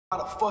How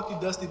the fuck you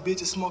dusty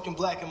bitches smoking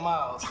Black and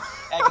Miles?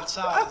 Acting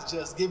childish,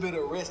 just give it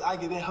a rest. I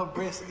get in her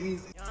breast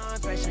easy. Young,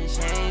 fresh and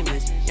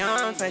shameless.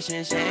 Young, fresh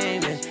and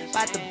shameless.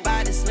 About to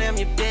body slam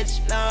your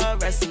bitch, love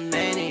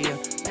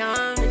WrestleMania.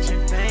 Young, rich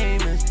and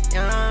famous.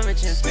 Young,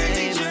 rich and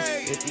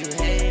famous. If you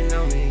hating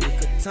on me, you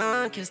could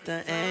tongue kiss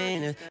the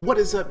anus. What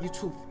is up,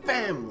 YouTube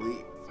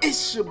family?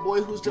 It's your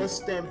boy who's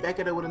just standing back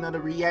at it with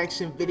another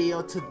reaction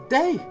video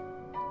today.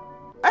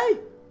 Hey,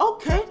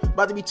 okay,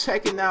 about to be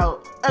checking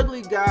out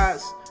Ugly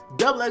God's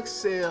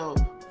XXL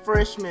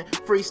Freshman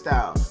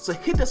Freestyle. So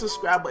hit that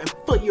subscribe button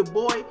for your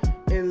boy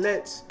and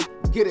let's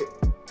get it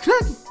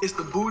cooking. It's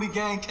the booty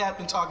gang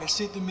captain talking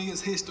shit to me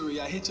is history.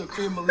 I hit your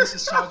crib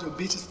malicious charge your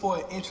bitches for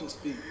an entrance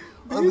fee.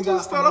 Ugly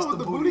God finesse the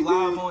booty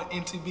live on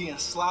MTV and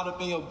slide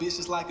up in your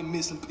bitches like a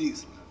missing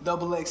piece.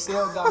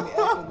 XXL got me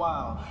acting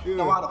wild.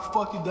 Now why the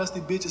fuck you dusty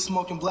bitches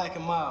smoking Black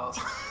and Miles?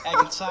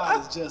 Acting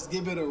childish, just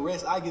give it a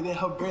rest. I get in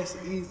her breast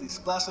easy.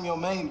 Splash on your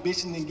main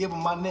bitch and then give her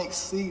my next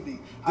CD.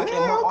 I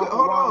can't walk off the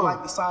wall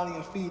like the signing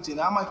in Fiji.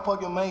 And I might fuck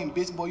your main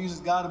bitch, boy, you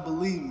just gotta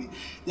believe me.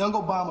 Young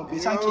Obama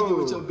bitch, I kick it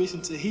with your bitch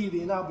in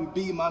Tahiti and I'll be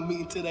beating my meat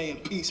until they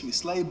impeach me.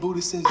 Slave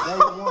booty since day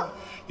one.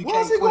 You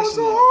can't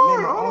question that.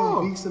 Made my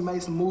own beats and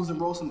made some moves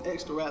and wrote some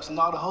extra raps. And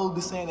all the hoes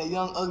be saying that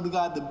Young Ugly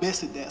God the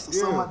best at that. So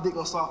some of my dick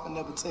gon' soft and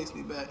never text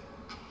me back.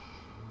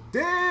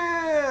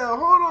 Damn,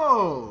 hold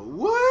on.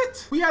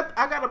 What?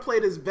 I gotta play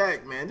this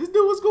back, man. This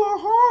dude was going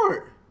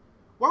hard.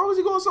 Why was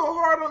he going so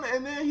hard on it?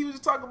 And then he was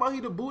just talking about he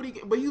the booty,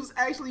 but he was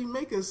actually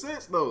making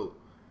sense though.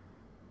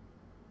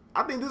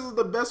 I think this is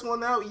the best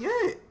one out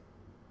yet.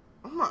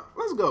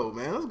 Let's go,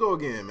 man. Let's go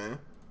again, man.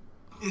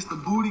 It's the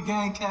booty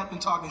gang captain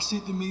talking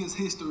shit to me is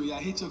history. I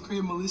hit your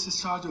crib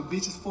malicious charge your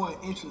bitches for an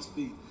entrance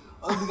fee.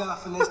 Ugly God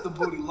finesse the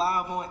booty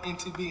live on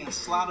MTV and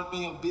slide up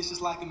in your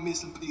bitches like a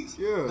missing piece.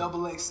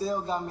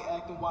 XXL got me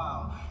acting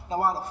wild. Now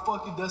why the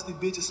fuck you dusty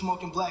bitches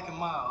smoking Black and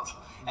Miles?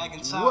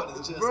 Acting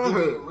childish, just give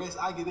it a rest.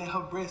 I get in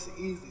her breast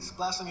easy.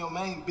 Splash on your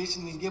main bitch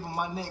and then give her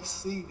my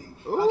next CD.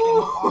 I can't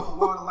walk off the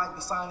water like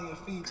the signing in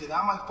Fiji.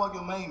 I might fuck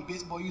your main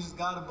bitch, boy, you just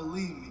gotta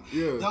believe me.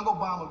 Young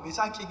Obama bitch,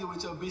 I kick it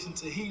with your bitch in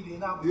Tahiti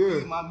and I'll be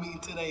beating my meat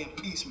until they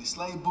impeach me.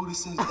 Slave booty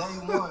since day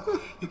one.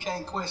 You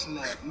can't question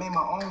that. Made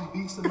my own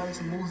beats and made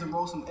some moves and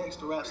wrote some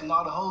extra raps. And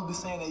all the hoes be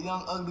saying that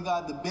Young Ugly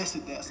God the best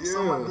at that. So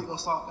some of my dick gon'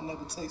 soft and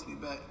never text me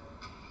back.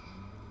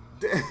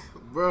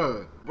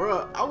 Bruh,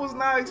 I was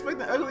not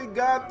expecting Ugly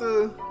God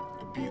to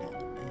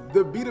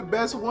be the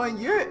best one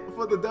yet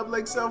for the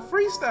XXL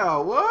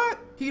Freestyle. What?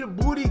 He the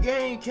booty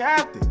gang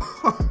captain.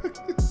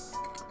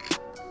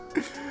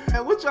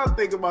 And what y'all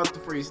think about the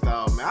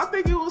freestyle, man? I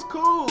think it was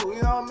cool,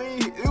 you know what I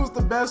mean? It was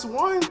the best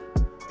one.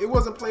 It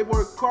wasn't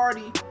Playboy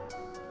Cardi.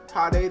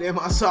 Hot eight in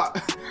my sock.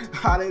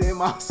 Hot eight in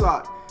my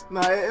sock.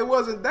 Nah, it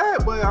wasn't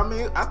that, but I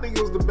mean, I think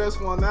it was the best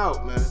one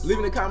out, man. Leave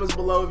in the comments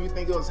below if you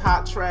think it was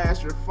hot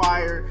trash or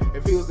fire,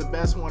 if he was the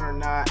best one or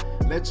not.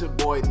 Let your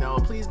boy know.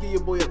 Please give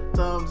your boy a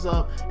thumbs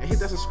up and hit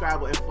that subscribe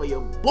button for your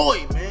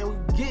boy, man.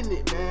 We getting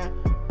it, man.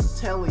 I'm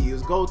telling you,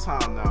 it's go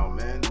time now,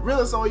 man.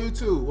 Realest on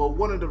YouTube, well,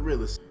 one of the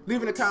realest.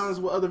 Leave in the comments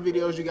what other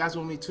videos you guys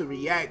want me to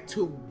react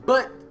to.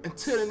 But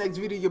until the next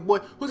video, your boy,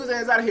 who's his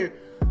hands out of here?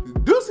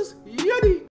 Deuces, yeti.